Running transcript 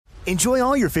Enjoy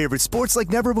all your favorite sports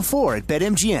like never before at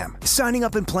BetMGM. Signing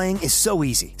up and playing is so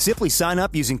easy. Simply sign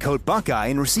up using code Buckeye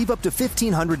and receive up to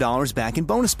 $1,500 back in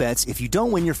bonus bets if you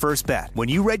don't win your first bet. When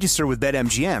you register with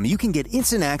BetMGM, you can get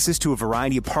instant access to a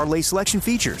variety of parlay selection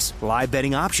features, live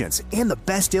betting options, and the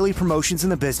best daily promotions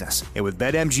in the business. And with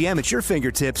BetMGM at your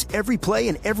fingertips, every play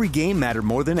and every game matter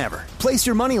more than ever. Place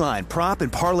your moneyline, prop,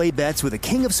 and parlay bets with the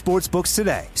king of sportsbooks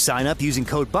today. Sign up using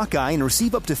code Buckeye and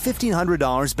receive up to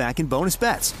 $1,500 back in bonus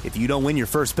bets if you don't win your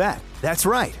first bet. That's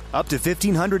right, up to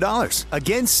 $1,500.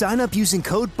 Again, sign up using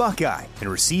code Buckeye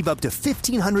and receive up to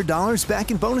 $1,500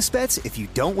 back in bonus bets if you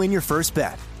don't win your first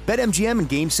bet. BetMGM and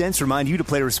GameSense remind you to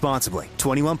play responsibly.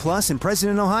 21 plus and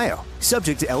present in Ohio.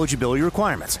 Subject to eligibility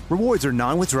requirements. Rewards are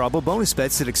non-withdrawable bonus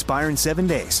bets that expire in 7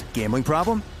 days. Gambling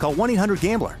problem? Call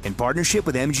 1-800-GAMBLER in partnership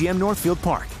with MGM Northfield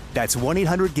Park. That's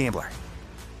 1-800-GAMBLER.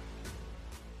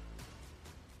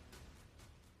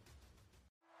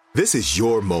 This is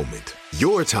your moment,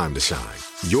 your time to shine,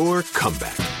 your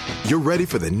comeback. You're ready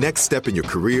for the next step in your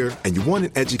career, and you want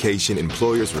an education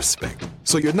employers respect.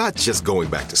 So you're not just going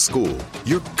back to school,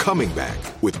 you're coming back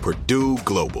with Purdue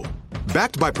Global.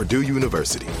 Backed by Purdue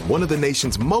University, one of the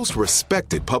nation's most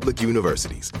respected public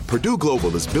universities, Purdue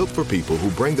Global is built for people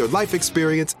who bring their life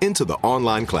experience into the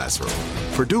online classroom.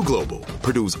 Purdue Global,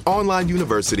 Purdue's online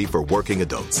university for working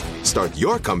adults. Start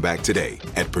your comeback today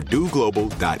at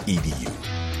purdueglobal.edu.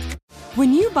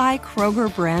 When you buy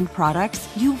Kroger brand products,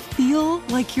 you feel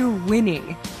like you're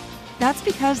winning. That's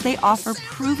because they offer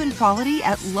proven quality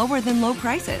at lower than low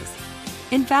prices.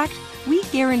 In fact, we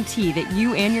guarantee that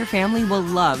you and your family will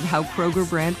love how Kroger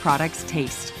brand products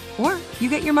taste, or you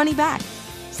get your money back.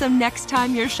 So next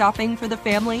time you're shopping for the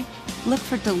family, look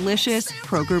for delicious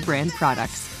Kroger brand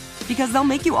products, because they'll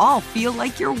make you all feel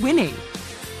like you're winning.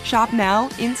 Shop now,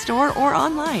 in-store, or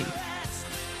online.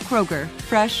 Kroger,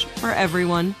 fresh for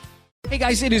everyone. Hey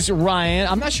guys, it is Ryan.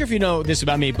 I'm not sure if you know this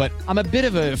about me, but I'm a bit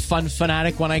of a fun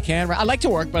fanatic when I can. I like to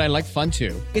work, but I like fun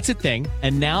too. It's a thing.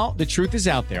 And now the truth is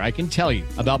out there. I can tell you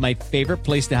about my favorite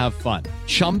place to have fun.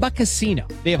 Chumba Casino.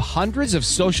 They have hundreds of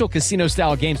social casino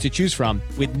style games to choose from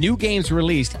with new games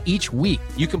released each week.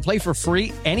 You can play for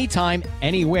free anytime,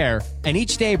 anywhere. And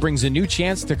each day brings a new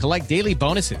chance to collect daily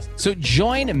bonuses. So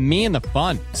join me in the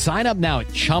fun. Sign up now at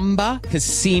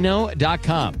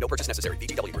ChumbaCasino.com. No purchase necessary.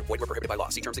 VGW Group. Void where prohibited by law.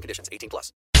 See terms and conditions. 18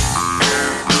 plus.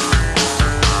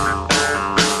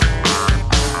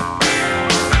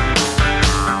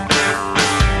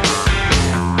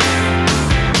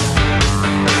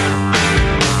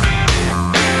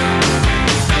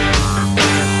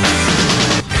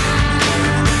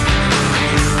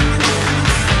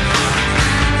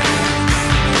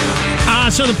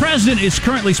 So the president is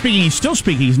currently speaking. He's still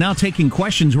speaking. He's now taking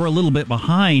questions. We're a little bit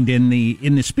behind in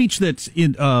the speech that's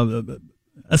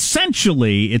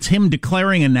essentially it's him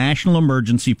declaring a national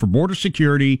emergency for border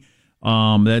security.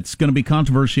 That's going to be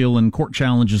controversial and court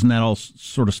challenges and that all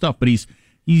sort of stuff. But he's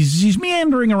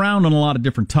meandering around on a lot of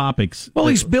different topics. Well,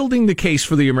 he's building the case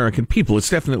for the American people. It's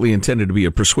definitely intended to be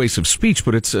a persuasive speech,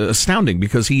 but it's astounding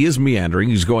because he is meandering.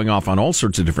 He's going off on all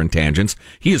sorts of different tangents.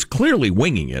 He is clearly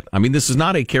winging it. I mean, this is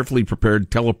not a carefully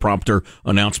prepared teleprompter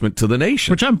announcment to the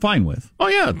nation. Which I'm fine with. Oh,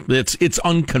 yeah. It's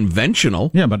unconventional.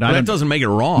 Yeah, but that doesn't make it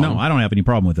wrong. No, I don't have any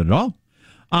problem with it at all.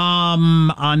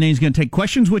 And he's going to take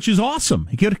questions, which is awesome.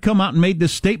 He could have come out and made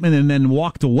this statement and then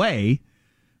walked away,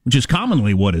 which is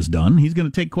commonly what is done. He's going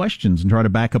to take questions and try to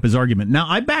back up his argument. Now,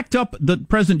 I backed up the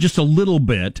president just a little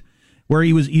bit, where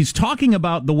he's talking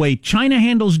about the way China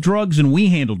handles drugs and we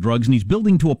handle drugs, and he's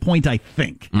building to a point, I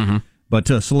think. Mm-hmm. But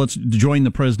so let's join the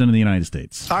president of the United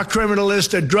States. Our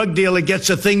criminalist, a drug dealer,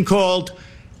 gets a thing called,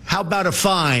 how about a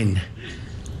fine?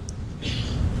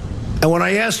 And when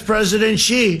I asked President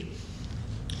Xi,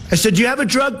 I said, do you have a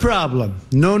drug problem?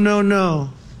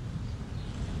 No.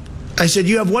 I said,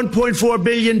 you have 1.4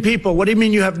 billion people. What do you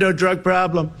mean you have no drug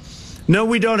problem? No,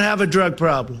 we don't have a drug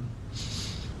problem.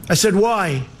 I said,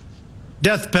 why?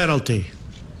 Death penalty.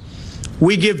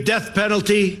 We give death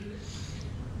penalty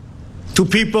to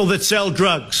people that sell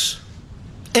drugs.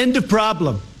 End of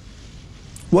problem.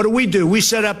 What do? We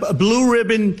set up blue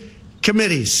ribbon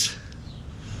committees.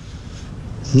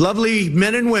 Lovely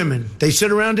men and women. They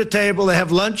sit around a table, they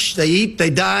have lunch, they eat,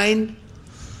 they dine,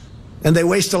 and they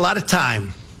waste a lot of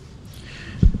time.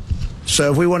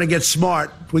 So if we want to get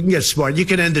smart, we can get smart. You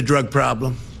can end the drug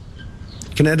problem.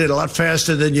 You can end it a lot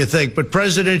faster than you think. But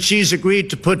President Xi's agreed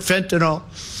to put fentanyl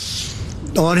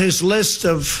on his list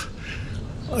of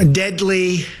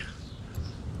deadly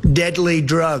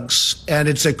drugs. And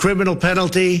it's a criminal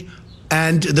penalty,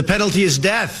 and the penalty is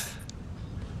death.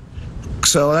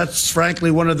 So that's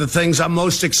frankly one of the things I'm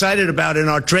most excited about in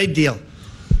our trade deal.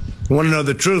 Want to know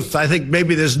the truth? I think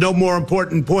maybe there's no more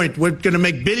important point. We're going to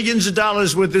make billions of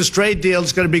dollars with this trade deal.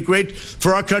 It's going to be great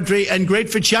for our country and great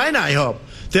for China, I hope.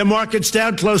 Their market's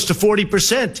down close to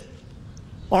 40%.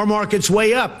 Our market's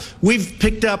way up. We've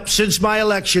picked up, since my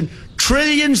election,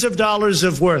 trillions of dollars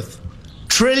of worth.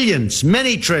 Trillions,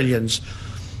 many trillions.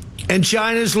 And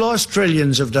China's lost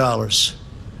trillions of dollars.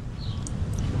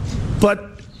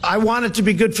 But I want it to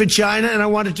be good for China, and I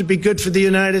want it to be good for the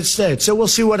United States. So we'll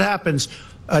see what happens.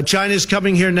 China's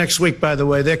coming here next week, by the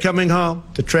way. They're coming home,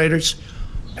 the traders.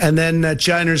 And then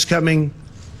China's coming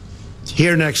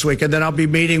here next week. And then I'll be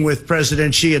meeting with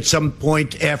President Xi at some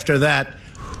point after that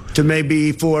to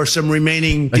maybe for some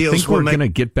remaining deals. I think we're going to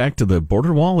get back to the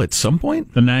border wall at some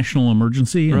point. The national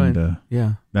emergency and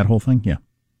yeah, that whole thing.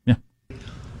 Yeah.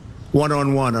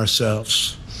 One-on-one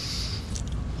ourselves.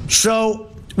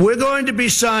 So we're going to be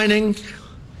signing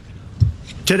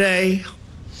today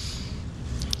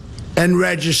and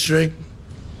registering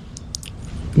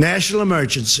national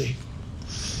emergency.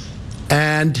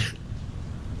 And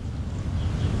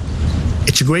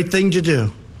it's a great thing to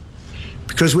do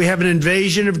because we have an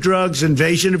invasion of drugs,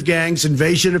 invasion of gangs,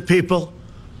 invasion of people,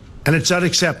 and it's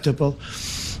unacceptable.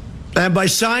 And by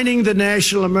signing the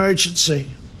national emergency,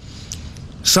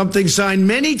 something signed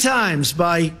many times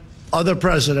by other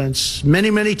presidents,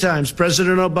 many times,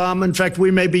 President Obama. In fact,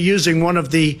 we may be using one of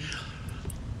the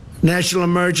national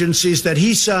emergencies that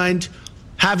he signed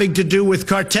having to do with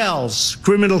cartels,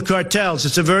 criminal cartels.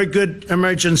 It's a very good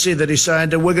emergency that he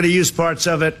signed, and we're going to use parts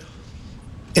of it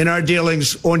in our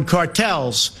dealings on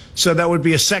cartels. So that would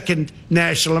be a second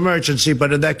national emergency,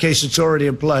 but in that case, it's already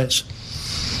in place.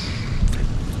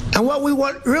 And what we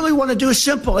really want to do is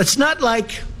simple. It's not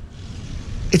like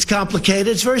it's complicated.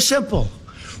 It's very simple.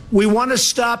 We want to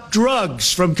stop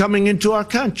drugs from coming into our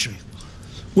country.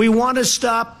 We want to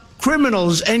stop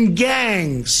criminals and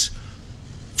gangs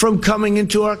from coming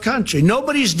into our country.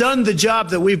 Nobody's done the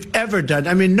job that we've ever done.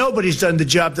 I mean, nobody's done the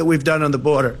job that we've done on the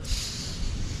border.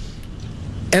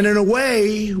 And in a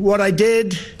way, what I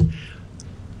did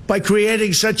by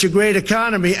creating such a great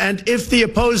economy, and if the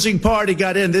opposing party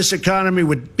got in, this economy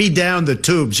would be down the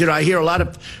tubes. You know, I hear a lot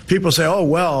of people say, oh,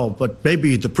 well, but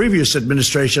maybe the previous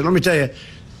administration. Let me tell you,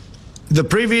 the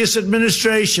previous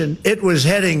administration, it was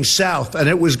heading south, and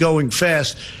it was going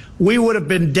fast. We would have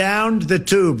been down the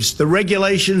tubes. The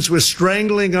regulations were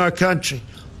strangling our country,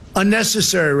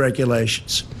 unnecessary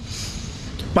regulations.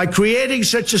 By creating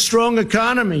such a strong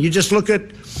economy, you just look at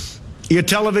your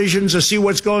televisions or see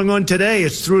what's going on today,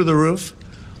 it's through the roof.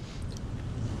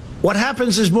 What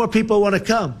happens is more people want to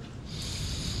come.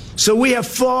 So we have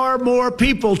far more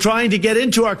people trying to get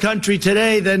into our country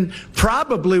today than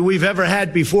probably we've ever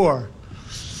had before.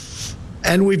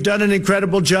 And we've done an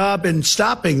incredible job in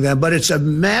stopping them, but it's a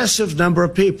massive number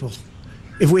of people.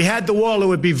 If we had the wall, it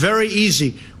would be very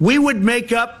easy. We would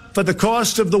make up for the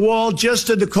cost of the wall just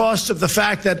in the cost of the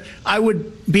fact that I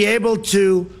would be able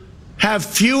to have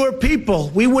fewer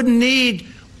people. We wouldn't need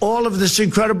all of this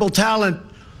incredible talent,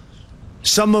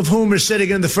 some of whom are sitting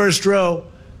in the first row.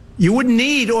 You wouldn't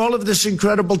need all of this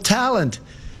incredible talent.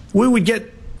 We would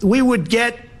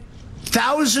get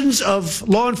thousands of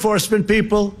law enforcement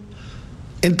people,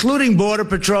 including Border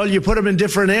Patrol. You put them in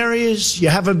different areas. You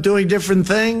have them doing different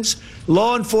things.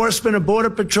 Law enforcement and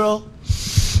Border Patrol.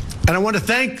 And I want to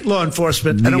thank law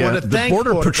enforcement. And I want to thank the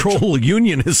Border Patrol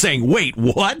Union is saying, wait,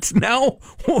 what? Now?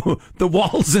 The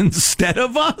wall's instead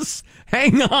of us?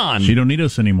 Hang on. You don't need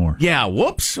us anymore. Yeah,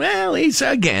 whoops. Well, he's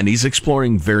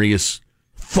exploring various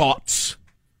thoughts,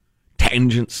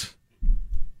 tangents,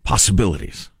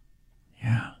 possibilities.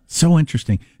 Yeah. So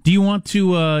interesting. Do you want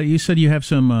to, you said you have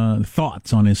some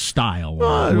thoughts on his style.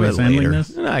 Later.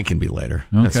 This? I can be later.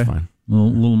 Okay. That's fine. A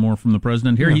little more from the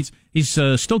president here. Yeah. He's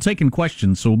still taking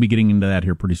questions, so we'll be getting into that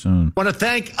here pretty soon. I want to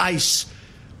thank ICE.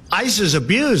 ICE is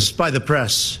abused by the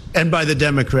press and by the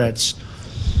Democrats.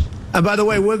 And by the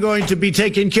way, we're going to be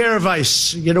taking care of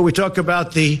ICE. You know, we talk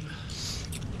about the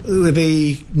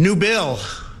new bill.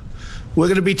 We're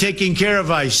going to be taking care of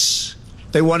ICE.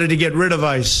 They wanted to get rid of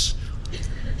ICE.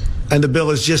 And the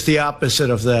bill is just the opposite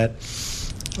of that.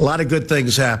 A lot of good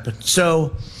things happen.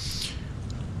 So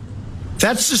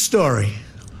that's the story.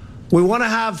 We want to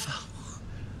have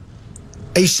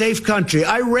a safe country.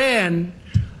 I ran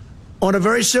on a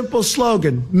very simple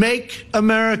slogan, Make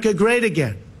America Great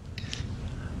Again.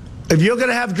 If you're going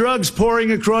to have drugs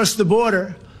pouring across the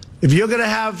border, if you're going to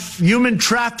have human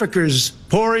traffickers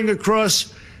pouring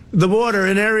across the border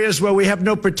in areas where we have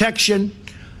no protection,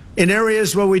 in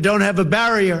areas where we don't have a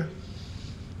barrier,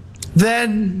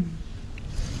 then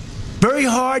very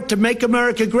hard to make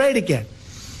America great again.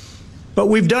 But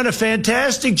we've done a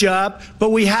fantastic job, but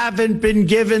we haven't been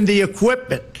given the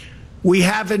equipment. We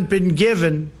haven't been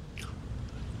given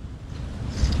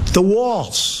the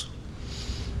walls.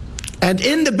 And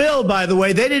in the bill, by the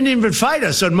way, they didn't even fight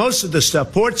us on most of the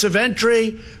stuff. Ports of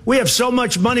entry, we have so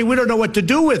much money, we don't know what to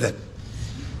do with it.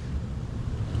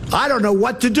 I don't know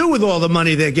what to do with all the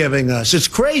money they're giving us. It's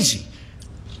crazy.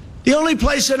 The only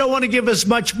place they don't want to give us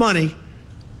much money,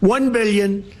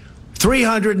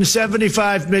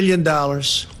 $1,375 million.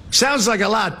 Sounds like a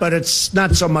lot, but it's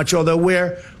not so much, although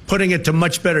we're putting it to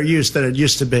much better use than it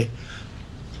used to be.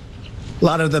 A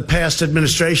lot of the past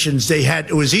administrations,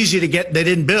 it was easy to get, they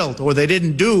didn't build, or they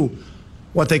didn't do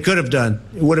what they could have done.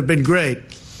 It would have been great.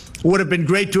 It would have been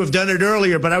great to have done it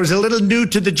earlier, but I was a little new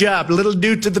to the job, a little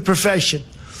new to the profession.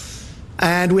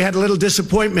 And we had a little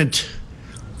disappointment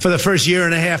for the first year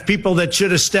and a half. People that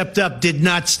should have stepped up did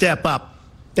not step up.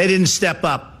 They didn't step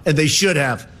up, and they should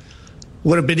have.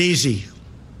 Would have been easy.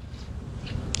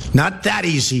 Not that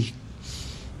easy,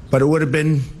 but it would have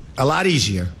been a lot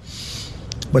easier.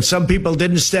 But some people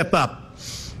didn't step up.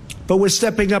 But we're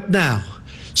stepping up now.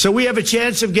 So we have a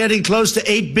chance of getting close to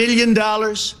 $8 billion.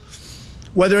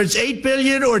 Whether it's $8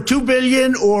 billion or $2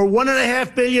 billion or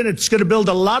 $1.5 billion, it's going to build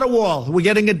a lot of wall. We're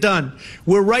getting it done.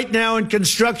 We're right now in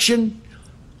construction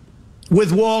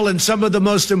with wall in some of the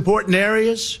most important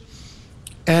areas.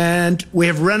 And we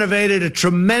have renovated a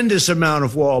tremendous amount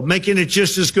of wall, making it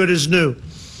just as good as new.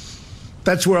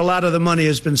 That's where a lot of the money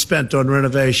has been spent on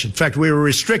renovation. In fact, we were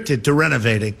restricted to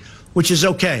renovating, which is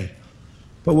okay.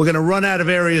 But we're going to run out of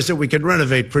areas that we can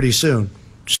renovate pretty soon.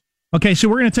 Okay, so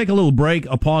we're going to take a little break,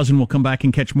 a pause, and we'll come back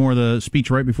and catch more of the speech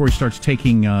right before he starts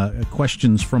taking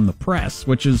questions from the press,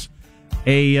 which is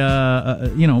a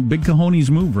big cojones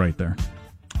move right there.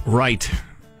 Right.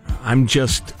 I'm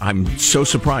so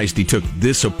surprised he took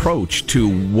this approach to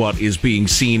what is being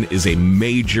seen as a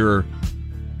major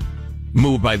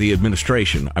move by the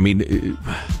administration. I mean,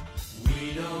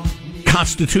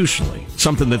 constitutionally,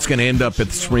 something that's going to end up at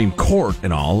the Supreme Court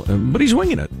and all, but he's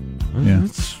winging it. Yeah.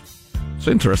 It's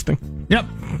interesting. Yep.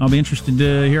 I'll be interested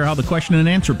to hear how the question and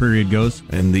answer period goes.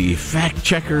 And the fact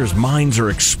checkers' minds are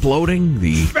exploding.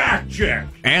 The fact check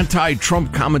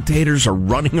anti-Trump commentators are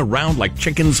running around like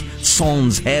chickens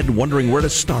sans head, wondering where to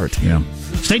start. Yeah.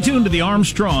 Stay tuned to the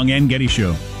Armstrong and Getty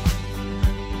Show.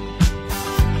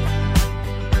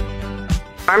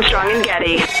 Armstrong and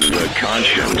Getty. The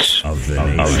conscience of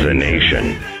the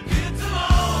nation.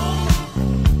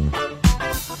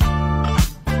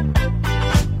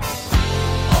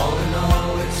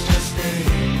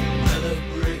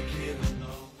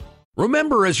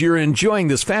 Remember, as you're enjoying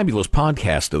this fabulous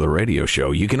podcast of the radio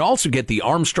show, you can also get the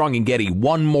Armstrong and Getty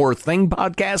One More Thing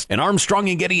podcast and Armstrong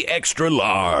and Getty Extra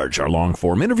Large, our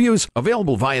long-form interviews,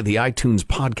 available via the iTunes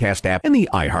podcast app and the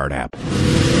iHeart app.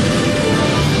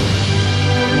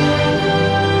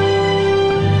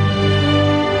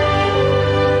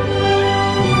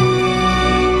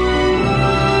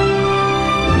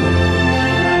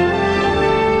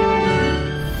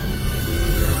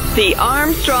 The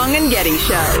Armstrong and Getty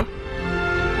Show.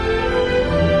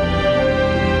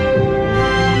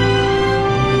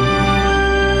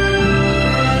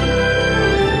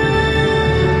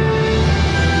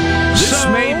 This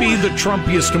may be the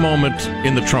Trumpiest moment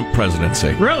in the Trump presidency.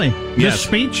 Really? Yes. This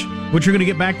speech, which we're going to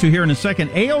get back to here in a second.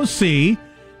 AOC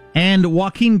and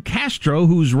Joaquin Castro,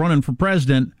 who's running for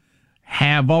president,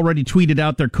 have already tweeted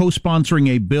out they're co-sponsoring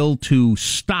a bill to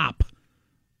stop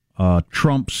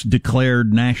Trump's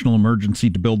declared national emergency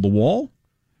to build the wall.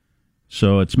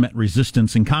 So it's met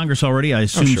resistance in Congress already. I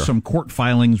assume some court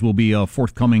filings will be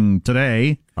forthcoming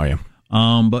today. Oh, yeah.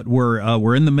 But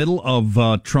we're in the middle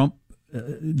of Trump.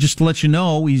 Just to let you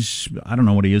know, he's, I don't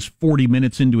know what he is, 40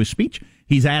 minutes into his speech.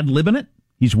 He's ad-libbing it.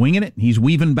 He's winging it. He's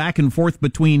weaving back and forth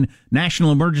between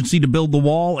national emergency to build the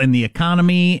wall and the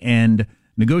economy and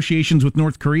negotiations with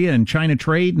North Korea and China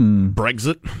trade and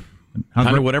Brexit.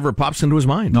 Kind of whatever pops into his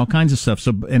mind. And all kinds of stuff.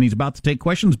 So, and he's about to take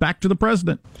questions back to the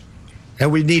president.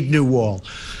 And we need new wall.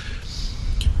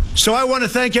 So I want to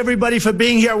thank everybody for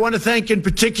being here. I want to thank in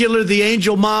particular the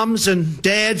angel moms and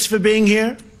dads for being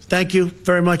here. Thank you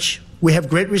very much. We have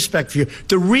great respect for you.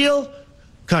 The real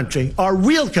country, our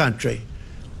real country,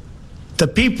 the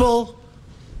people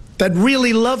that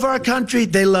really love our country,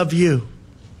 they love you.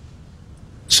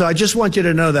 So I just want you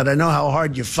to know that. I know how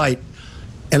hard you fight,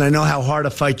 and I know how hard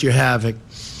a fight you're having.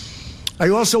 I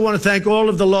also want to thank all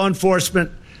of the law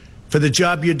enforcement for the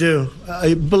job you do.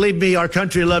 Believe me, our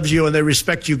country loves you, and they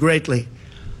respect you greatly.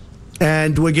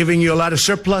 And we're giving you a lot of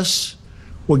surplus.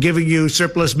 We're giving you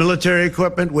surplus military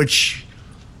equipment, which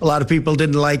a lot of people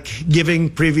didn't like giving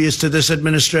previous to this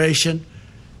administration.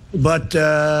 but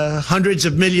hundreds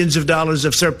of millions of dollars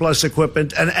of surplus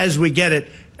equipment. And as we get it,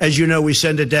 as you know, we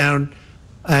send it down,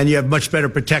 and you have much better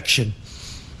protection.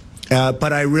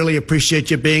 But I really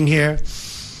appreciate you being here.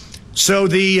 So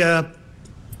the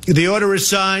order is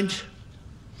signed,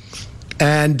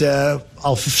 and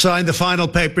I'll sign the final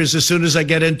papers as soon as I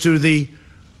get into the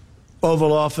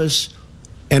Oval Office,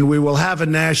 and we will have a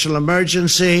national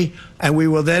emergency, and we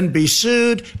will then be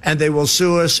sued, and they will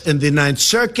sue us in the Ninth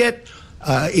Circuit,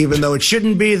 even though it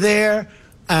shouldn't be there,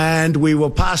 and we will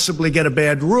possibly get a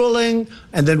bad ruling,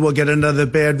 and then we'll get another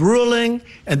bad ruling,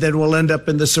 and then we'll end up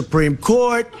in the Supreme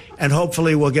Court, and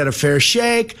hopefully we'll get a fair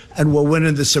shake, and we'll win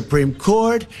in the Supreme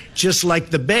Court, just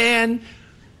like the ban.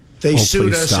 They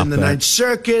sued us in the Ninth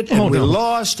Circuit, and we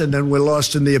lost, and then we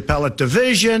lost in the appellate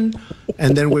division,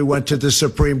 and then we went to the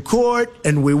Supreme Court,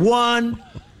 and we won.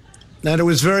 And it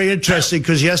was very interesting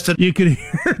because yesterday... You could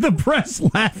hear the press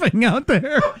laughing out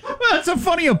there. Well, that's a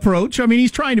funny approach. I mean,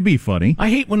 he's trying to be funny. I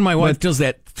hate when my wife does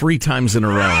that 3 times in a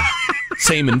row.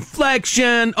 Same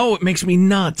inflection. Oh, it makes me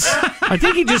nuts. I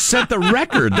think he just set the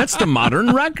record. That's the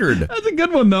modern record. That's a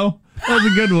good one, though. That's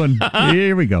a good one.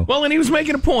 Here we go. Well, and he was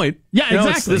making a point. Yeah,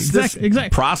 exactly. Exactly.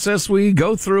 Process we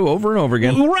go through over and over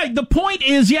again. Right. The point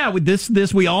is, with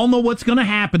this, we all know what's going to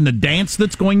happen, the dance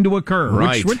that's going to occur,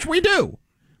 right. which we do.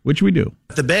 Which we do.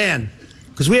 The ban,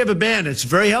 because we have a ban. It's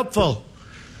very helpful,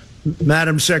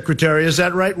 Madam Secretary. Is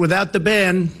that right? Without the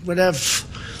ban, we'd have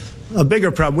a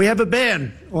bigger problem. We have a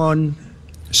ban on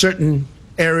certain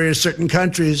areas, certain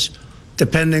countries,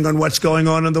 depending on what's going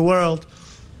on in the world.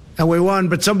 And we won.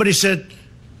 But somebody said,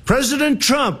 President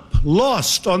Trump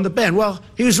lost on the ban. Well,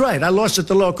 he was right. I lost at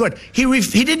the lower court. He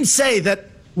didn't say that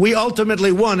we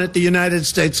ultimately won at the United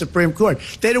States Supreme Court.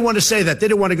 They didn't want to say that. They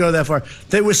didn't want to go that far.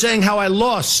 They were saying how I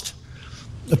lost.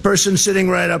 The person sitting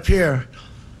right up here,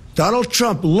 Donald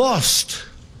Trump lost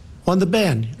on the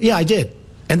ban. Yeah, I did.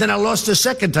 And then I lost the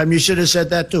second time. You should have said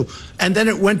that too. And then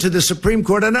it went to the Supreme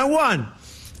Court and I won.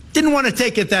 Didn't want to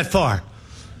take it that far.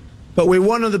 But we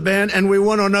won on the ban and we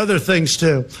won on other things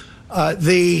too.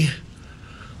 The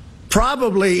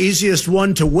probably easiest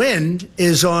one to win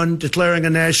is on declaring a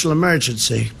national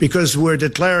emergency, because we're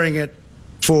declaring it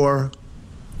for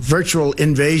virtual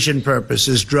invasion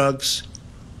purposes, drugs,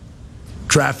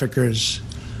 traffickers,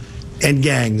 and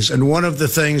gangs. And one of the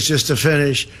things, just to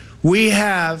finish, we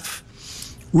have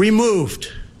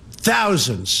removed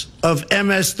thousands of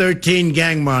MS-13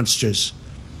 gang monsters.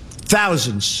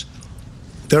 Thousands.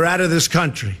 They're out of this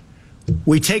country.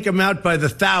 We take them out by the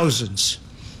thousands.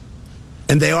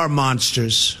 And they are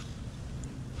monsters.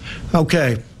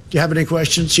 Okay. Do you have any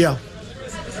questions? Yeah.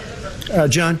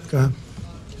 John, go ahead.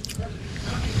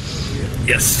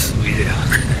 Yes, we do.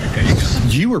 There you go.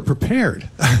 You were prepared.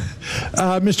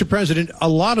 Mr. President, a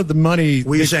lot of the money...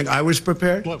 Were you saying I was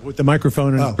prepared? What, with the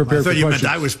microphone and prepared for questions? I thought you meant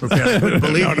I was prepared. I couldn't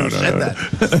believe you said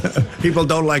that. People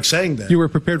don't like saying that. You were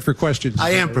prepared for questions.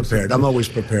 I am prepared. I'm always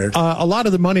prepared. A lot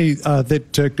of the money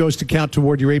that goes to count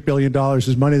toward your $8 billion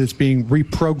is money that's being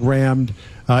reprogrammed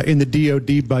in the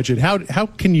DOD budget. How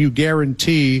can you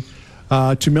guarantee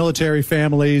to military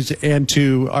families and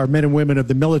to our men and women of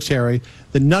the military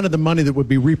that none of the money that would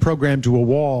be reprogrammed to a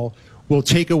wall will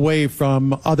take away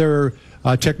from other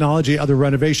technology, other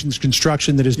renovations,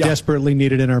 construction that is desperately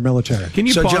needed in our military? Can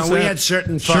you pause John, that? we had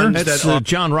certain funds That's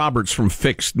John Roberts from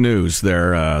Fixed News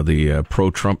there, the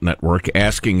pro-Trump network,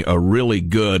 asking a really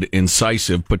good,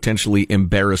 incisive, potentially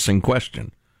embarrassing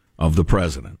question of the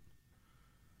president.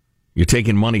 You're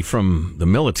taking money from the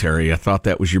military. I thought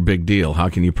that was your big deal. How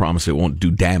can you promise it won't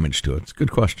do damage to it? It's a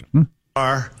good question.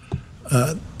 Are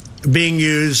being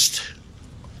used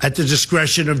at the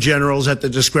discretion of generals, at the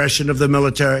discretion of the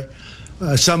military.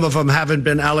 Some of them haven't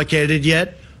been allocated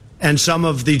yet, and some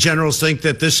of the generals think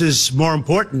that this is more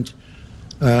important.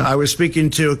 I was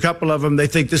speaking to a couple of them. They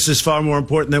think this is far more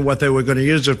important than what they were going to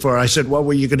use it for. I said, what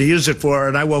were you going to use it for?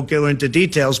 And I won't go into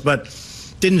details, but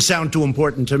didn't sound too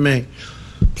important to me.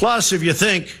 Plus, if you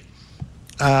think,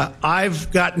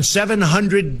 I've gotten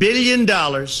 $700 billion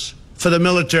for the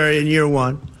military in year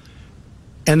one,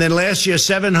 and then last year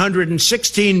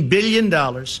 $716 billion,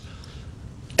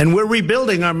 and we're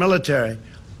rebuilding our military.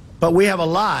 But we have a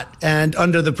lot, and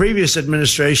under the previous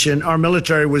administration, our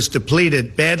military was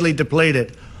depleted, badly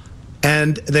depleted,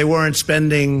 and they weren't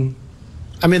spending.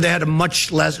 I mean, they had a much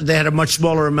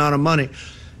smaller amount of money.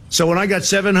 So when I got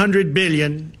 $700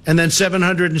 billion and then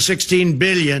 $716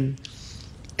 billion,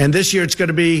 and this year it's going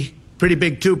to be pretty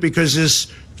big too, because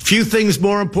there's few things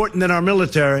more important than our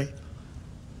military.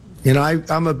 You know,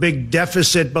 I'm a big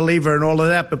deficit believer in all of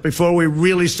that, but before we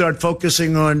really start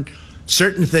focusing on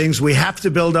certain things, we have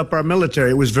to build up our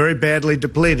military. It was very badly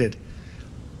depleted.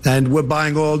 And we're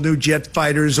buying all new jet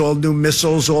fighters, all new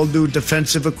missiles, all new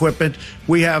defensive equipment.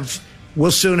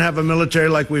 We'll soon have a military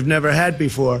like we've never had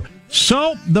before.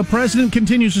 So the president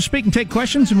continues to speak and take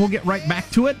questions, and we'll get right back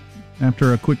to it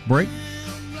after a quick break.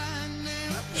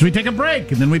 So we take a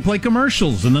break, and then we play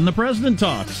commercials, and then the president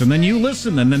talks, and then you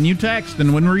listen, and then you text,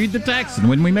 and when we read the text, and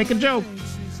when we make a joke.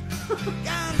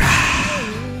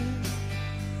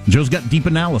 Joe's got deep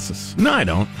analysis. No, I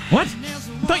don't. What?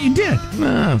 I thought you did.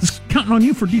 No. I was counting on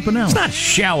you for deep analysis. It's not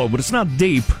shallow, but it's not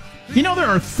deep. You know there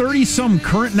are 30-some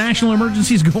current national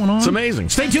emergencies going on? It's amazing.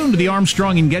 Stay tuned to the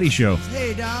Armstrong and Getty Show.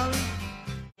 Hey, darling.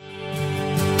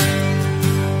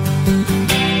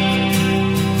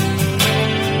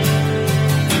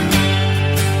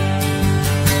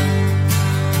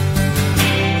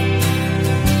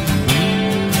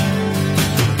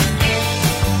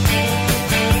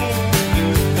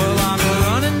 Well, I'm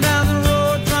running down the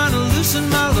road trying to loosen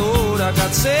my load. I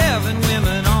got 7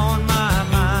 women on my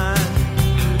mind.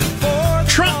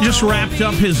 Trump just wrapped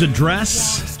up his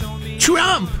address.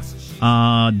 Trump!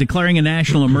 Declaring a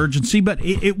national emergency, but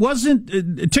it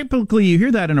wasn't. Typically, you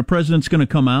hear that, and a president's going to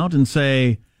come out and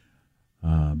say,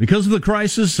 because of the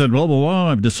crisis, blah, blah,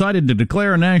 blah, I've decided to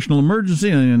declare a national emergency,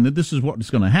 and this is what's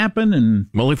going to happen. And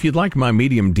well, if you'd like my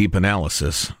medium deep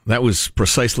analysis, that was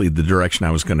precisely the direction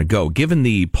I was going to go. Given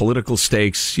the political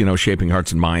stakes, shaping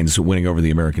hearts and minds, winning over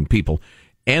the American people,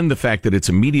 and the fact that it's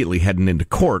immediately heading into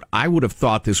court, I would have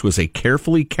thought this was a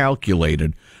carefully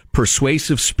calculated,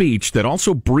 persuasive speech that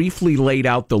also briefly laid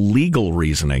out the legal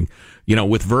reasoning,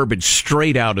 with verbiage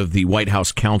straight out of the White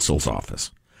House counsel's office.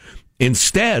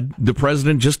 Instead, the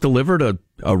president just delivered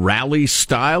a rally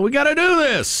style, we got to do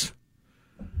this.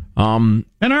 And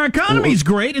our economy's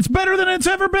great. It's better than it's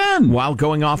ever been. While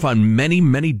going off on many,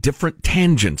 many different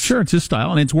tangents. Sure, it's his style,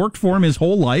 and it's worked for him his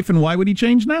whole life, and why would he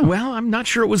change now? Well, I'm not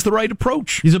sure it was the right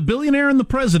approach. He's a billionaire and the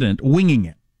president, winging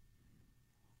it.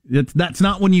 That's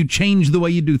not when you change the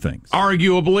way you do things.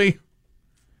 Arguably.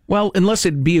 Well, unless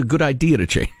it'd be a good idea to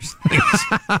change things.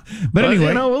 But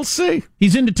anyway, we'll see.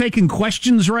 He's into taking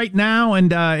questions right now,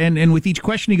 and with each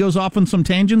question he goes off on some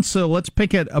tangents, so let's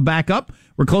pick it back up.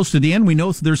 We're close to the end. We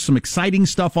know there's some exciting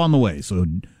stuff on the way, so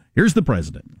here's the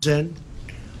president.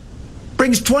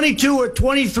 Brings 22 or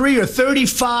 23 or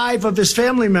 35 of his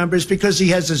family members because he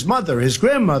has his mother, his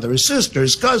grandmother, his sister,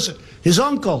 his cousin, his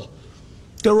uncle.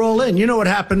 They're all in. You know what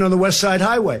happened on the West Side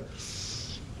Highway?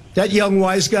 That young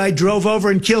wise guy drove over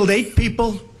and killed 8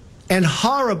 people and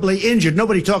horribly injured.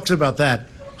 Nobody talks about that.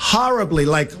 Horribly,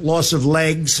 like loss of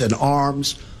legs and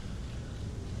arms.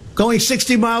 Going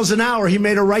 60 miles an hour, he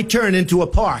made a right turn into a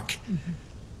park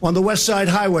on the West Side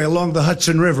Highway along the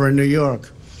Hudson River in New York.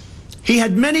 He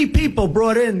had many people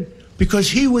brought in because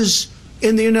he was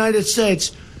in the United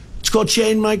States. It's called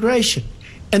chain migration.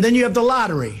 And then you have the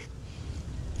lottery.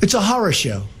 It's a horror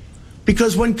show.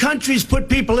 Because when countries put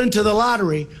people into the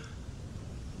lottery,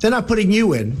 they're not putting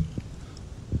you in.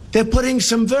 They're putting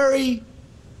some very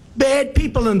bad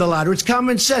people in the lottery. It's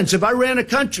common sense. If I ran a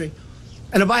country,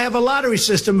 and if I have a lottery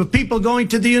system of people going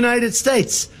to the United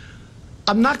States,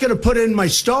 I'm not going to put in my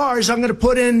stars. I'm going to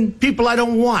put in people I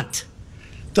don't want.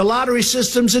 The lottery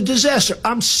system's a disaster.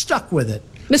 I'm stuck with it.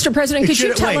 Mr. President, could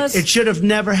you tell us... It should have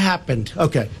never happened.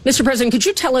 Okay. Mr. President, could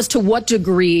you tell us to what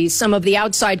degree some of the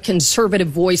outside conservative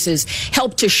voices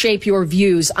helped to shape your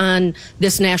views on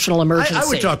this national emergency? I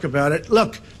would talk about it.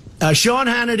 Look, Sean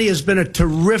Hannity has been a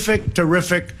terrific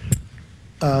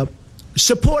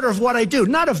supporter of what I do,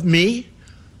 not of me.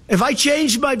 If I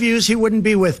changed my views, he wouldn't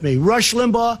be with me. Rush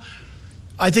Limbaugh,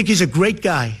 I think he's a great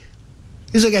guy.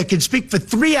 He's a guy who can speak for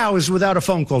 3 hours without a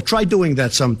phone call. Try doing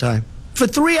that sometime. For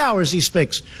 3 hours he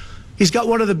speaks. He's got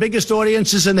one of the biggest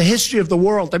audiences in the history of the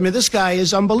world. I mean, this guy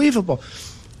is unbelievable.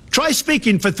 Try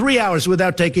speaking for 3 hours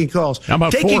without taking calls. How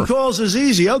about taking 4? calls is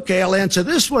easy. Okay, I'll answer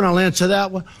this one, I'll answer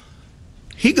that one.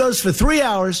 He goes for 3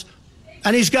 hours,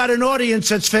 and he's got an audience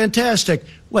that's fantastic.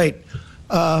 Wait,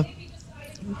 they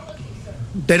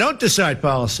don't decide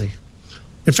policy.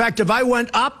 In fact, if I went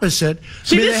opposite...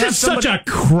 See, this is such a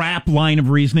crap line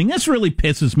of reasoning. This really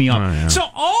pisses me off. Oh, yeah. So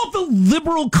all the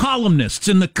liberal columnists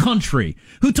in the country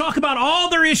who talk about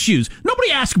all their issues, nobody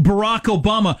asked Barack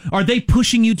Obama, are they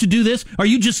pushing you to do this? Are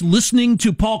you just listening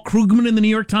to Paul Krugman in the New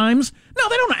York Times? No,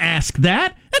 they don't ask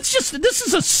that. This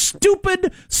is a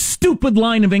stupid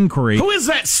line of inquiry. Who is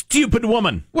that stupid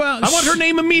woman? Well, I want her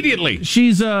name immediately.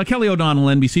 She's Kelly O'Donnell,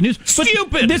 NBC News. But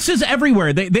stupid! This is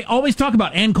everywhere. They always talk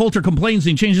about Ann Coulter complains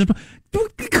and changes.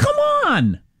 Come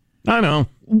on. I know.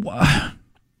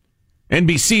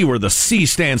 NBC, where the C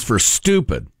stands for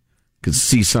stupid. Because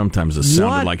C sometimes has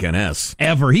sounded like an S.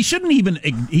 Ever. He shouldn't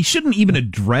even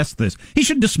address this. He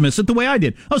should dismiss it the way I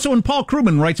did. Oh, so when Paul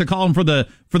Krugman writes a column for the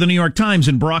New York Times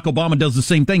and Barack Obama does the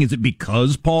same thing, is it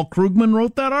because Paul Krugman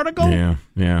wrote that article?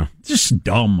 Yeah. It's just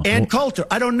dumb. Ann Coulter,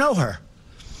 I don't know her.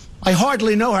 I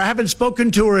hardly know her. I haven't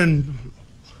spoken to her in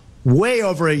way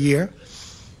over a year.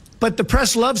 But the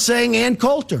press loves saying Ann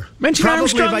Coulter. Mention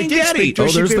Armstrong and Getty. Oh,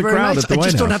 there's the crowd at the White I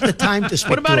just don't House. have the time to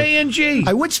speak What about to her. A&G?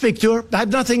 I would speak to her. I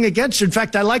have nothing against her. In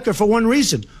fact, I like her for one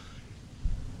reason.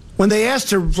 When they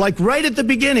asked her, like right at the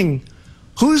beginning,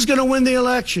 who's going to win the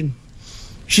election?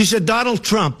 She said Donald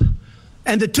Trump.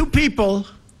 And the two people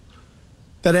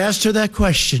that asked her that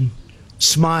question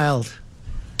smiled.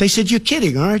 They said, "You're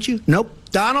kidding, aren't you?" Nope,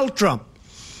 Donald Trump.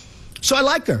 So I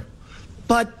like her.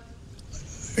 But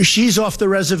she's off the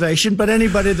reservation, but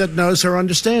anybody that knows her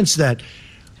understands that.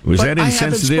 Was But that I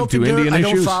haven't insensitive spoken to Indian her. issues?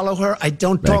 I don't follow her. I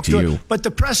don't Back talk to to you. her. But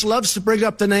the press loves to bring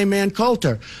up the name Ann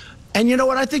Coulter. And you know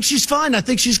what? I think she's fine. I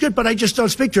think she's good, but I just don't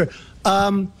speak to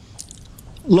her.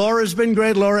 Laura's been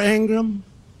great. Laura Ingraham.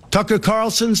 Tucker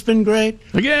Carlson's been great.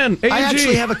 Again, A&G. I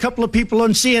actually have a couple of people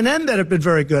on CNN that have been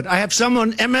very good. I have some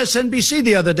on MSNBC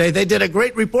the other day. They did a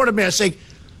great report of me. I say,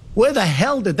 where the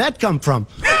hell did that come from?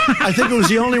 I think it was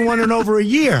the only one in over a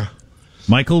year.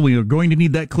 Michael, we are going to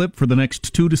need that clip for the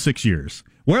next 2 to 6 years.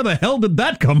 Where the hell did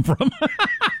that come from?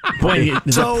 Boy,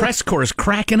 the press corps is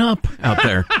cracking up out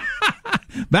there.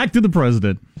 Back to the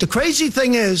president. The crazy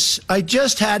thing is, I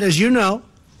just had, as you know,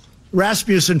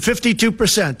 Rasmussen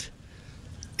 52%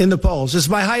 in the polls. It's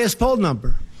my highest poll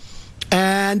number.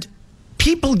 And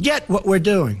people get what we're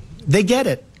doing. They get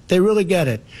it. They really get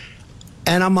it.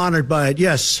 And I'm honored by it.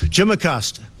 Yes, Jim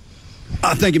Acosta.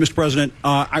 Thank you, Mr. President.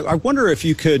 I wonder if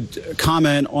you could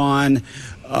comment on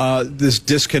this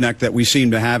disconnect that we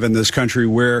seem to have in this country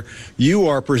where you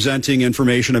are presenting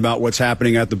information about what's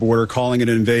happening at the border, calling it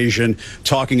an invasion,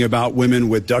 talking about women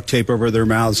with duct tape over their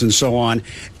mouths and so on,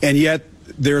 and yet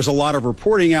there's a lot of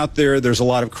reporting out there. There's a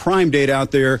lot of crime data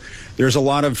out there. There's a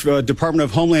lot of Department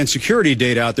of Homeland Security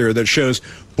data out there that shows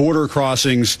border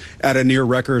crossings at a near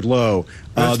record low.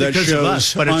 That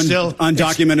shows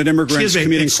undocumented immigrants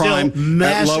committing crime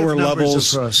at lower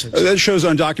levels. That shows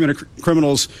undocumented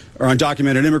criminals or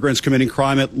undocumented immigrants committing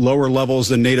crime at lower levels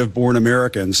than native-born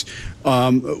Americans.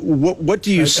 What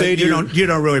do you say to you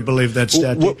don't really believe that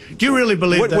stat? Do you really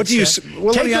believe that? What do you?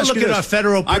 Well, Take a look at our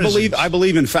federal prisons. I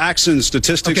believe in facts and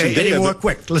statistics and data. Any more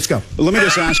quick? Let's go. Let me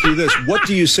just ask you this: what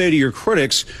do you say to your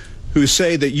critics who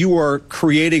say that you are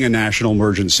creating a national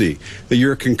emergency, that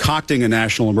you're concocting a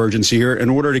national emergency here in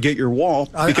order to get your wall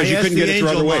because you couldn't get it through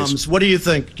other ways? Moms, what do you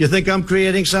think? Do you think I'm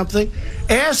creating something?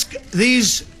 Ask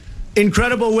these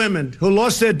incredible women who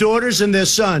lost their daughters and their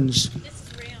sons.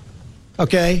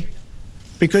 Okay?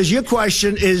 Because your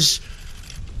question is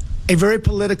a very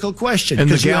political question. And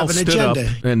the because you gal have an stood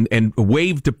agenda. up and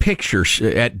waved a picture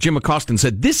at Jim Acosta and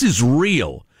said, "This is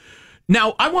real."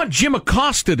 Now, I want Jim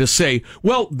Acosta to say,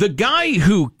 well, the guy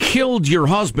who killed your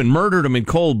husband, murdered him in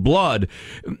cold blood,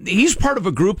 he's part of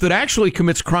a group that actually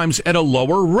commits crimes at a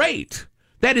lower rate.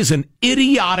 That is an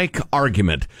idiotic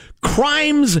argument.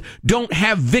 Crimes don't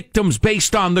have victims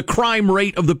based on the crime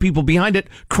rate of the people behind it.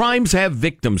 Crimes have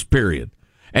victims, period.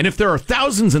 And if there are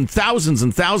thousands and thousands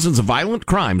and thousands of violent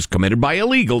crimes committed by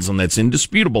illegals, and that's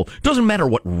indisputable, doesn't matter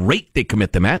what rate they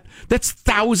commit them at, that's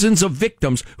thousands of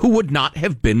victims who would not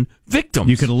have been victims.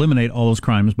 You could eliminate all those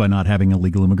crimes by not having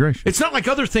illegal immigration. It's not like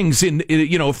other things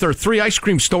if there are 3 ice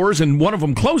cream stores and one of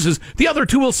them closes, the other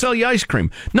 2 will sell you ice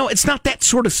cream. No, it's not that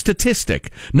sort of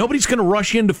statistic. Nobody's going to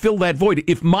rush in to fill that void.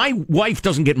 If my wife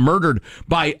doesn't get murdered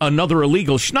by another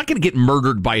illegal, she's not going to get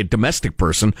murdered by a domestic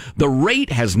person. The rate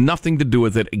has nothing to do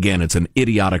with it. Again, it's an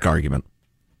idiotic argument.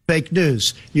 Fake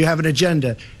news. You have an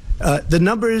agenda. The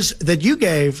numbers that you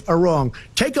gave are wrong.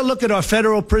 Take a look at our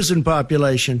federal prison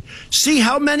population. See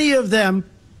how many of them,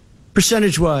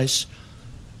 percentage-wise,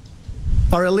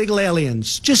 are illegal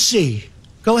aliens. Just see.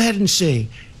 Go ahead and see.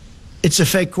 It's a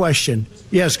fake question.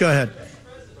 Yes, go ahead.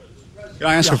 Can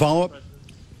I ask a follow-up?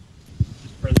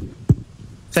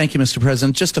 Thank you, Mr.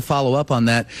 President. Just to follow up on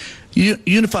that,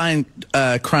 unifying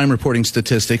crime reporting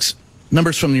statistics,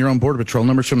 numbers from your own Border Patrol,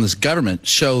 numbers from this government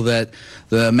show that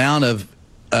the amount of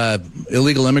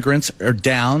illegal immigrants are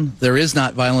down. There is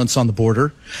not violence on the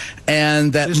border,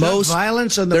 and that there's most not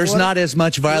violence on the there's border? not as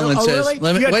much violence really? as.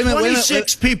 Let me, you had wait a minute,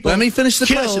 26 people. Let me finish the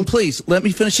killed. question, please. Let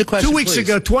me finish the question. 2 weeks please.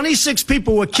 ago, 26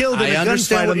 people were killed in a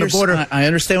gunfight on the border. I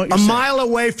understand what you're saying. A mile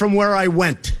away from where I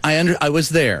went. I was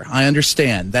there. I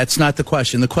understand. That's not the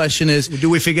question. The question is, do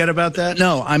we forget about that?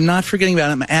 No, I'm not forgetting about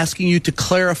it. I'm asking you to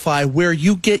clarify where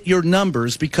you get your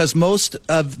numbers, because most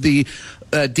of the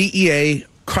DEA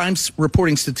crime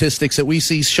reporting statistics that we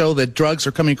see show that drugs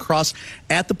are coming across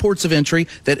at the ports of entry,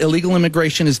 that illegal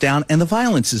immigration is down, and the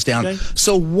violence is down. Okay.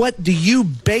 So what do you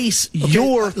base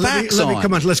your facts on?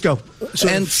 Come on, let's go.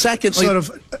 Secondly,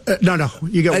 no,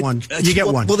 you get one. You get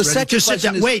one. Well, the Ready? second Just sit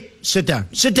question down. is, Wait, sit down.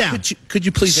 Sit down. Could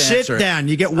you please answer? Sit down.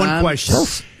 You get one question.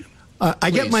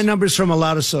 I get my numbers from a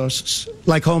lot of sources,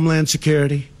 like Homeland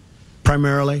Security,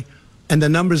 primarily. And the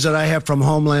numbers that I have from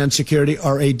Homeland Security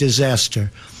are a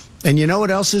disaster. And you know what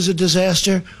else is a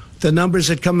disaster? The numbers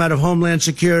that come out of Homeland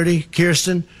Security,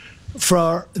 Kirsten,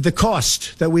 for the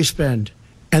cost that we spend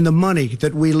and the money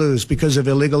that we lose because of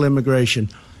illegal immigration.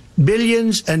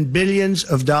 Billions and billions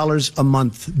of dollars a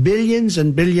month. Billions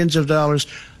and billions of dollars.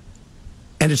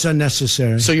 And it's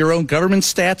unnecessary. So your own government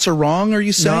stats are wrong, are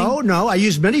you saying? No, I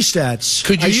use many stats.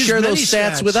 Could you share those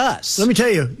stats with us? Let me tell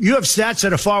you, you have stats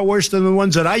that are far worse than the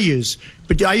ones that I use.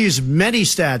 But I use many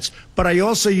stats, but I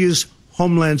also use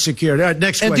Homeland Security. All right,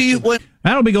 next question.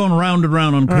 That'll be going round and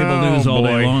round on cable news all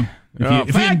day long.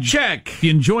 Fact check. If you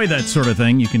enjoy that sort of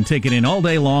thing, you can take it in all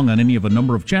day long on any of a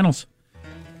number of channels.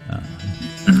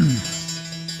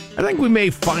 I think we may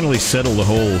finally settle the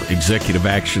whole executive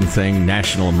action thing,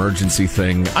 national emergency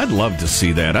thing. I'd love to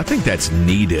see that. I think that's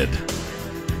needed.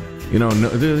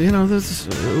 This,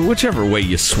 whichever way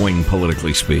you swing,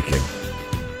 politically speaking.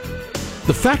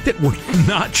 The fact that we're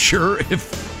not sure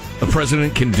if a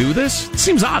president can do this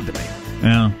seems odd to me.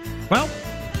 Yeah. Well,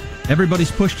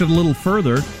 everybody's pushed it a little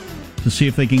further to see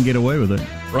if they can get away with it.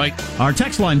 Right. Our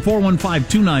text line,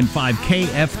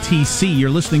 415-295-KFTC. You're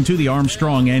listening to the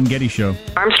Armstrong and Getty Show.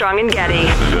 Armstrong and Getty.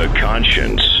 The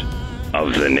conscience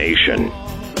of the nation.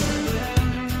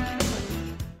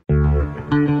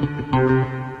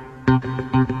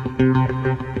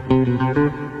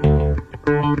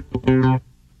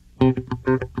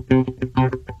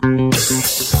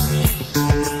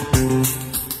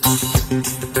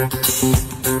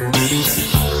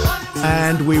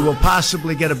 And we will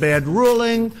possibly get a bad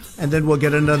ruling, and then we'll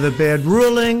get another bad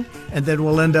ruling, and then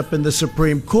we'll end up in the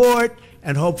Supreme Court,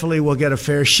 and hopefully we'll get a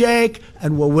fair shake,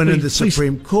 and we'll win in the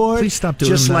Supreme Court. Please stop doing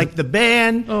just that. like the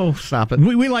ban. Oh, stop it.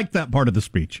 We like that part of the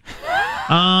speech.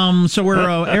 So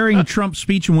we're airing Trump's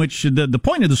speech, in which the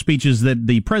point of the speech is that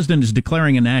the president is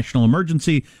declaring a national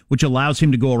emergency, which allows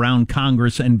him to go around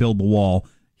Congress and build the wall.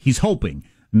 He's hoping.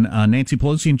 Nancy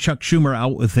Pelosi and Chuck Schumer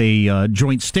out with a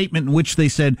joint statement in which they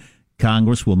said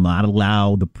Congress will not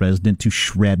allow the president to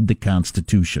shred the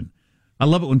Constitution. I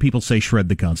love it when people say shred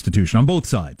the Constitution on both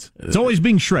sides. It's always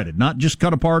being shredded, not just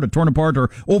cut apart or torn apart or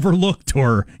overlooked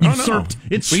or usurped. No.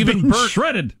 It's even being burnt.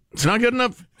 shredded. It's not good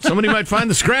enough. Somebody might find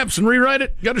the scraps and rewrite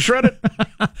it. Got to shred it.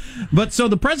 But so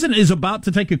the president is about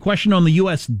to take a question on the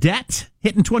U.S. debt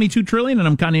hitting $22 trillion, and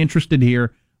I'm kind of interested to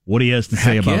hear what he has to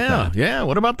say about that. Yeah,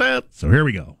 what about that? So here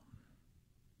we go.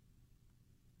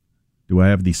 Do I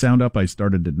have the sound up? I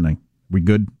started, didn't I? We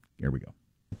good? Here we go.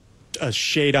 A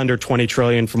shade under 20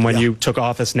 trillion from when you took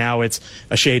office. Now it's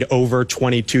a shade over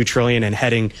 22 trillion and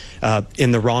heading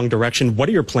in the wrong direction. What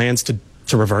are your plans to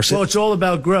reverse it? Well, it's all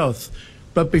about growth.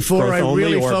 But before Growth I only,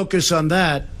 really or- focus on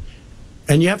that,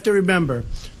 and you have to remember,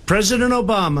 President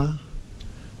Obama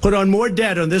put on more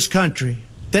debt on this country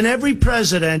than every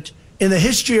president in the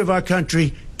history of our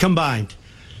country combined.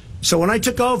 So when I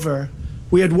took over,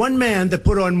 we had one man that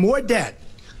put on more debt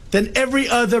than every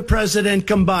other president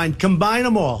combined. Combine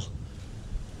them all.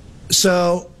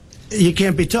 So you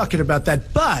can't be talking about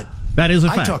that. But that is a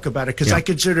I fact. talk about it because I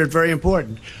consider it very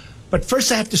important. But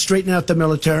first I have to straighten out the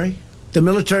military. The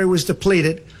military was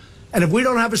depleted. And if we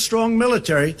don't have a strong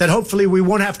military, that hopefully we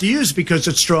won't have to use because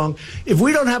it's strong, if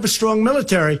we don't have a strong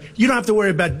military, you don't have to worry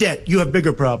about debt. You have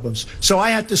bigger problems. So I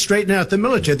had to straighten out the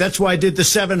military. That's why I did the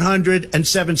 700 and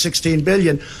 716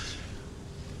 billion.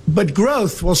 But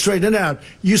growth will straighten it out.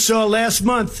 You saw last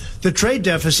month the trade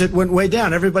deficit went way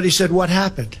down. Everybody said, what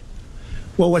happened?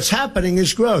 Well, what's happening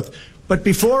is growth. But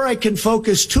before I can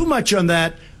focus too much on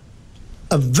that,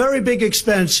 a very big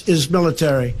expense is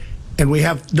military. And we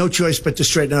have no choice but to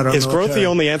straighten out our Is military. growth the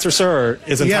only answer, sir, or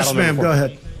is entitlement Yes, ma'am. Go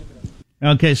ahead.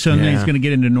 Okay, so now Yeah. he's going to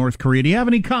get into North Korea. Do you have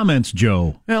any comments,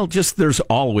 Joe? Well, just there's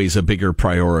always a bigger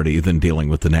priority than dealing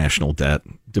with the national debt.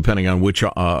 Depending on which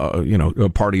a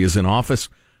party is in office,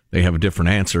 they have a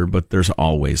different answer, but there's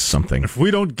always something. If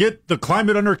we don't get the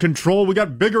climate under control, we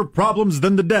got bigger problems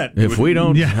than the debt. If we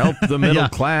don't help the middle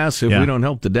class, if we don't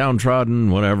help the downtrodden,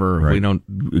 whatever, if we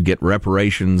don't get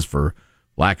reparations for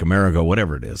Black America,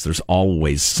 whatever it is, there's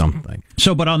always something.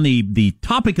 So, but on the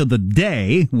topic of the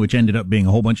day, which ended up being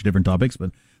a whole bunch of different topics,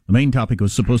 but the main topic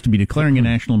was supposed to be declaring a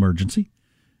national emergency.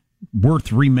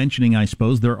 Worth re-mentioning, I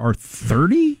suppose, there are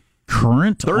 30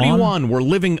 current 31. We're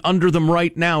living under them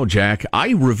right now, Jack.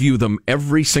 I review them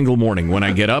every single morning when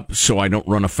I get up so I don't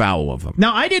run afoul of them.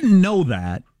 Now, I didn't know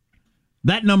that.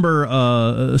 That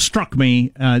number struck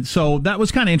me, so that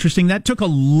was kind of interesting. That took a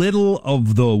little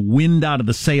of the wind out of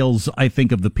the sails, I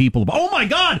think, of the people. Oh, my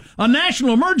God, a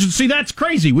national emergency, that's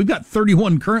crazy. We've got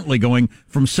 31 currently going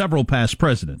from several past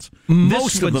presidents.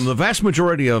 Most of them, the vast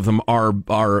majority of them, are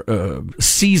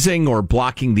seizing or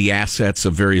blocking the assets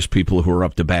of various people who are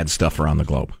up to bad stuff around the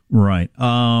globe. Right,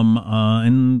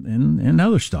 and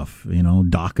other stuff,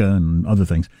 DACA and other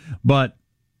things. But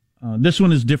this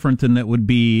one is different in that would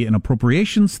be an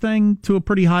appropriations thing to a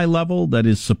pretty high level that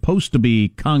is supposed to be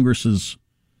Congress's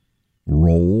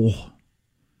role.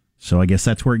 So I guess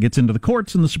that's where it gets into the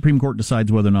courts, and the Supreme Court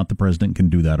decides whether or not the president can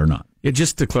do that or not. Yeah,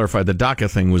 just to clarify, the DACA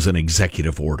thing was an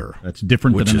executive order. That's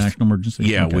different than a national emergency?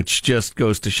 Yeah, okay. Which just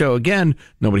goes to show, again,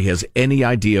 nobody has any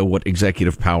idea what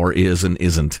executive power is and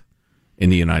isn't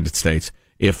in the United States.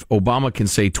 If Obama can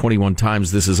say 21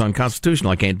 times this is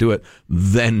unconstitutional, I can't do it,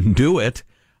 then do it.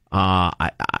 How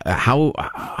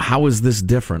is this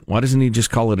different? Why doesn't he just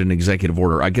call it an executive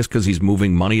order? I guess because he's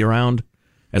moving money around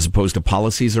as opposed to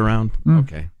policies around.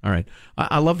 Okay, all right.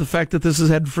 I love the fact that this is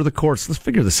headed for the courts. Let's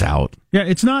figure this out. Yeah,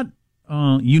 it's not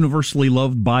universally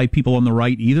loved by people on the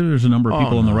right either. There's a number of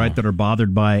people on the right that are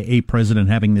bothered by a president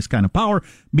having this kind of power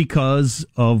because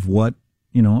of what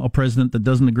a president that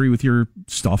doesn't agree with your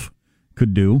stuff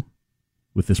could do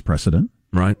with this precedent.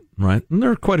 Right. And there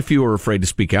are quite a few who are afraid to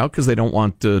speak out because they don't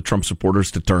want Trump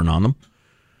supporters to turn on them.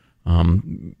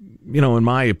 In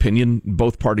my opinion,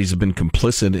 both parties have been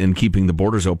complicit in keeping the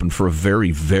borders open for a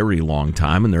very, very long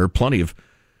time, and there are plenty of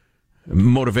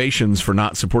motivations for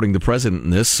not supporting the president in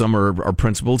this. Some are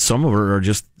principled, some of them are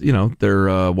just,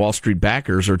 their Wall Street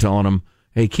backers are telling them,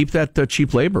 hey, keep that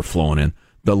cheap labor flowing in.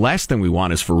 The last thing we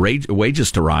want is for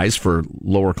wages to rise for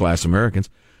lower-class Americans.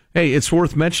 Hey, it's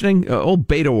worth mentioning, old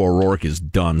Beto O'Rourke is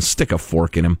done. Stick a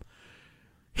fork in him.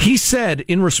 He said,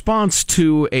 in response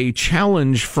to a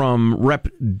challenge from Rep.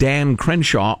 Dan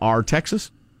Crenshaw, our Texas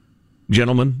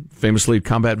gentleman, famously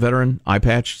combat veteran, eye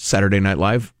patch, Saturday Night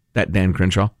Live, that Dan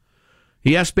Crenshaw.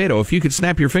 He asked Beto, if you could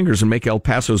snap your fingers and make El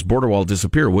Paso's border wall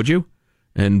disappear, would you?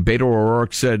 And Beto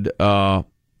O'Rourke said,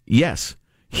 yes.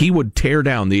 He would tear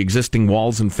down the existing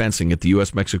walls and fencing at the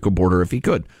U.S.-Mexico border if he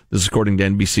could. This is according to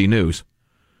NBC News.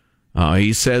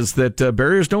 He says that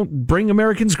barriers don't bring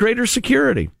Americans greater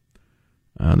security.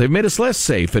 They've made us less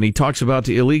safe, and he talks about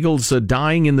the illegals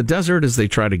dying in the desert as they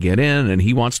try to get in, and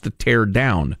he wants to tear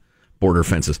down border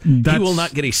fences. He will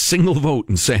not get a single vote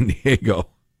in San Diego.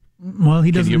 Well,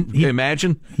 he doesn't. Can you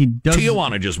imagine? He does.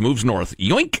 Tijuana just moves north.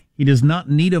 Yoink! He does not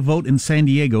need a vote in San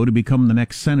Diego to become the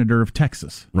next senator of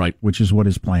Texas. Right. Which is what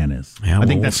his plan is. Yeah, I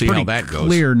think we'll that's see pretty how that goes.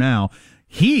 Clear now.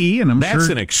 That's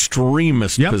an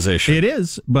extremist position. It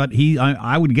is, but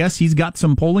I would guess he's got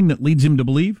some polling that leads him to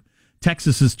believe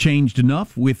Texas has changed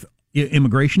enough with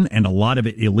immigration, and a lot of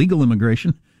it illegal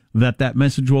immigration, that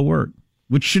message will work,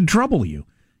 which should trouble you.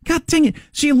 God dang it!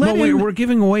 So you we're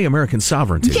giving away American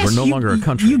sovereignty. Yes, we're no longer a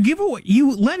country.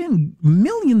 You let in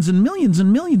millions and millions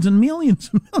and millions and millions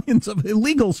and millions of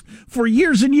illegals for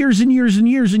years and years and years and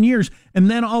years and years, and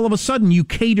then all of a sudden you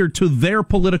cater to their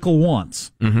political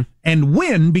wants and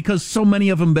win because so many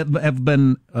of them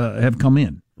have come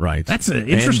in. Right. That's an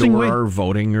interesting way. Or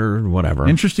voting or whatever.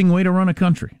 Interesting way to run a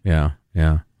country. Yeah.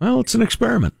 Well, it's an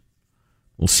experiment.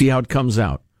 We'll see how it comes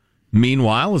out.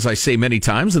 Meanwhile, as I say many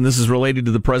times, and this is related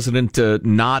to the president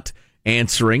not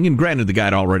answering, and granted the guy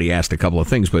had already asked a couple of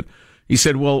things, but he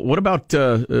said, well, what about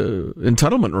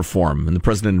entitlement reform? And the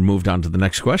president had moved on to the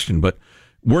next question. But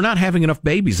we're not having enough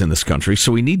babies in this country,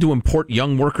 so we need to import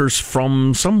young workers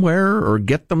from somewhere or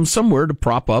get them somewhere to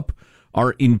prop up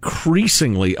our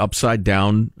increasingly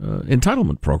upside-down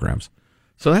entitlement programs.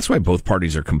 So that's why both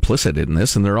parties are complicit in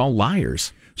this, and they're all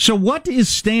liars. So what is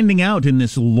standing out in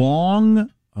this long...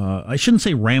 I shouldn't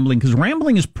say rambling, because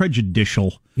rambling is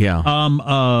prejudicial. Yeah.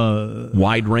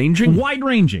 Wide-ranging?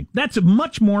 Wide-ranging. That's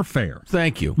much more fair.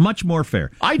 Thank you. Much more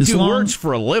fair. I do words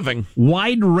for a living.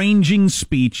 Wide-ranging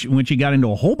speech in which he got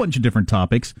into a whole bunch of different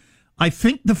topics. I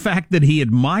think the fact that he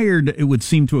admired, it would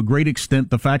seem to a great extent,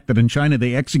 the fact that in China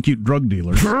they execute drug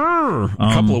dealers. A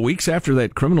couple of weeks after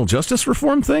that criminal justice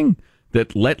reform thing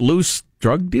that let loose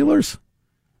drug dealers.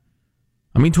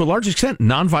 I mean, to a large extent,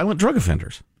 nonviolent drug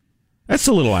offenders. That's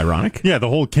a little ironic. Yeah, the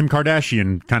whole Kim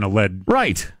Kardashian kind of led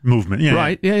movement. Yeah,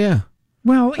 right, yeah.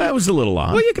 Well, that was a little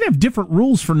odd. Well, you can have different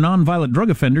rules for nonviolent drug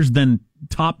offenders than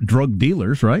top drug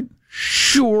dealers, right?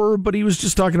 Sure, but he was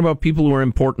just talking about people who are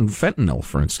importing fentanyl,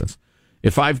 for instance.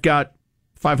 If I've got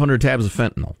 500 tabs of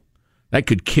fentanyl, that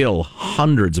could kill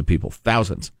hundreds of people,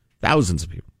 thousands of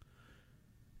people.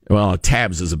 Well,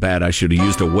 tabs is bad. I should have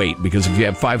used a weight, because if you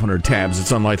have 500 tabs,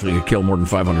 it's unlikely to kill more than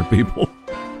 500 people.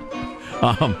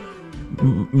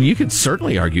 You could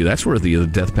certainly argue that's worthy of the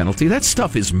death penalty. That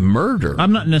stuff is murder.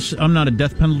 I'm not a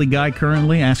death penalty guy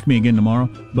currently. Ask me again tomorrow.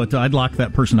 But I'd lock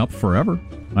that person up forever.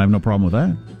 I have no problem with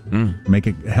that. Make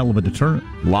a hell of a deterrent.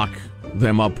 Lock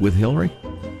them up with Hillary?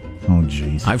 Oh,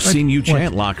 jeez. I've seen you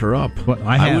chant, lock her up. What?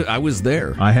 I was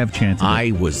there. I have chanted it.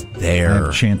 I was there. I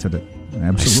have chanted it.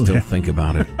 Absolutely. I still think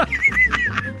about it.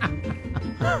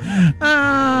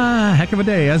 Heck of a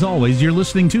day. As always, you're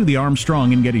listening to the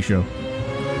Armstrong and Getty Show.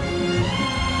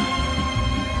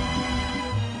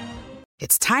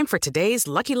 It's time for today's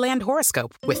Lucky Land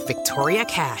horoscope with Victoria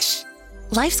Cash.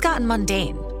 Life's gotten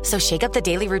mundane, so shake up the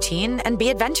daily routine and be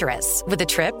adventurous with a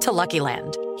trip to Lucky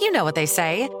Land. You know what they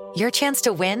say, your chance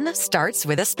to win starts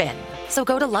with a spin. So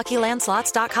go to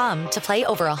LuckyLandSlots.com to play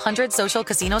over 100 social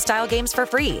casino-style games for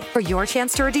free for your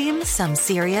chance to redeem some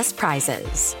serious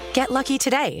prizes. Get lucky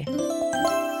today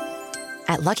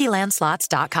at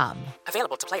LuckyLandSlots.com.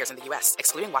 Available to players in the U.S.,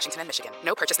 excluding Washington and Michigan.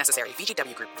 No purchase necessary.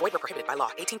 VGW Group. Void where prohibited by law.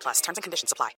 18+. Terms and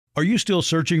conditions apply. Are you still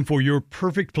searching for your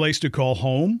perfect place to call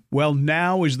home? Well,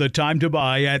 now is the time to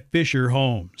buy at Fisher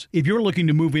Homes. If you're looking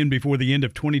to move in before the end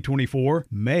of 2024,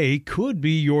 May could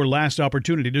be your last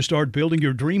opportunity to start building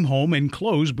your dream home and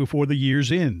close before the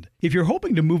year's end. If you're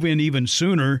hoping to move in even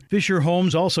sooner, Fisher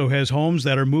Homes also has homes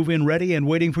that are move-in ready and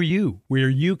waiting for you, where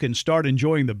you can start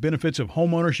enjoying the benefits of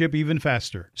homeownership even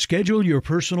faster. Schedule your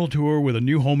personal tour with a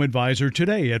new home advisor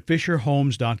today at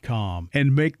FisherHomes.com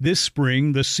and make this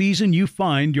spring the season you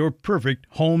find your perfect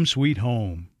home sweet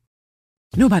home.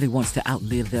 Nobody wants to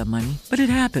outlive their money, but it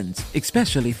happens,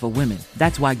 especially for women.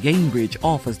 That's why Gainbridge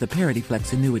offers the Parity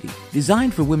Flex annuity,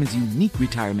 designed for women's unique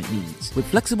retirement needs, with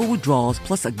flexible withdrawals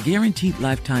plus a guaranteed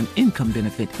lifetime income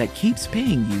benefit that keeps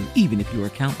paying you even if your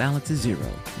account balance is zero.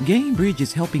 Gainbridge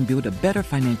is helping build a better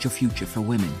financial future for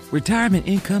women. Retirement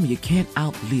income you can't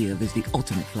outlive is the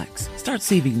ultimate flex. Start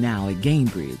saving now at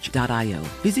Gainbridge.io.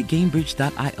 Visit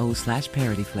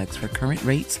Gainbridge.io/ParityFlex for current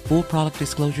rates, full product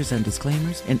disclosures and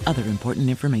disclaimers, and other important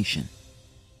information.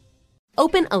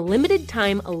 Open a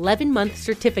limited-time 11-month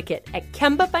certificate at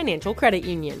Kemba Financial Credit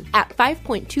Union. At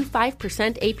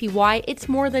 5.25% APY, it's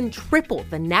more than triple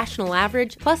the national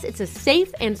average, plus it's a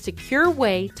safe and secure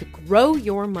way to grow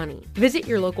your money. Visit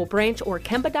your local branch or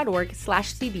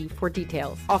kemba.org/cb for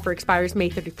details. Offer expires May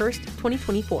 31st,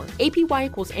 2024. APY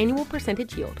equals annual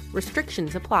percentage yield.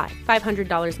 Restrictions apply.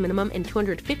 $500 minimum and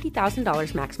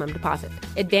 $250,000 maximum deposit.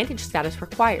 Advantage status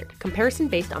required. Comparison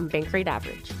based on bank rate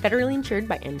average. Federally insured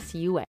by NCUA.